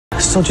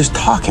still just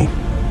talking.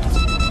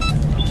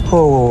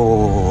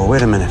 Whoa,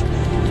 wait a minute.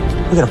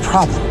 We got a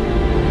problem.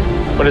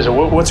 What is it?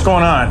 What's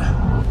going on?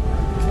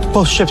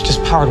 Both ships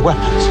just powered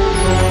weapons. Oh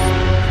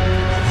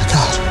my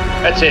God.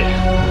 That's it.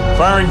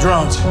 Firing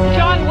drones.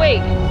 John, wait.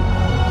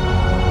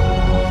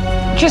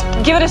 Just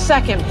give it a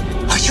second.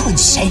 Are you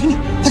insane?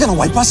 They're gonna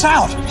wipe us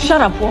out.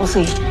 Shut up,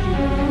 Wolsey.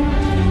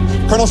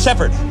 Colonel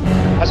Shepard,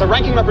 as a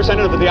ranking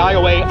representative of the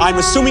IOA, I'm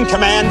assuming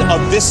command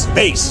of this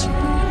base.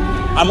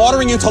 I'm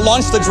ordering you to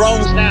launch the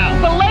drones now.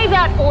 Belay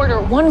that order.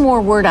 One more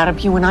word out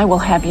of you and I will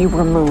have you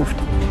removed.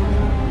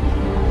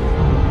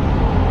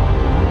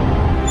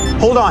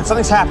 Hold on,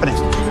 something's happening.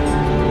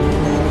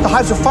 The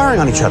hives are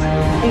firing on each other.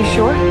 Are you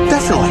sure?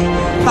 Definitely.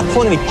 Not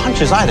pulling any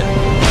punches either.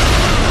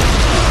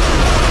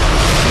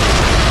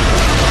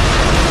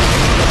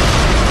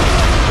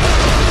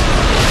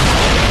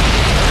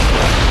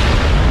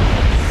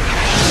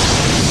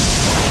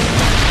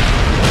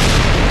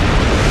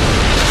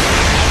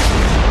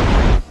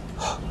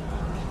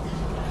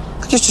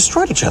 Just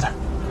destroyed each other.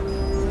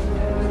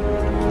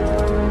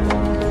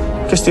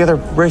 Guess the other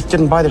race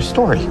didn't buy their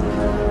story.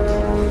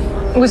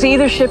 Was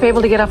either ship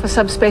able to get off a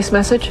subspace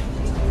message?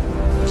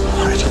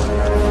 Right.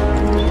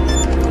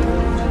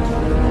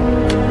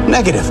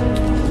 Negative.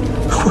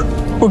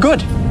 We're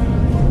good.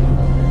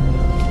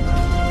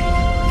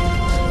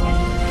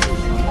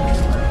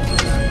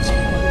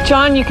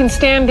 John, you can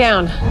stand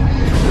down.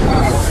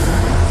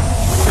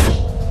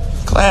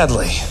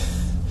 Gladly.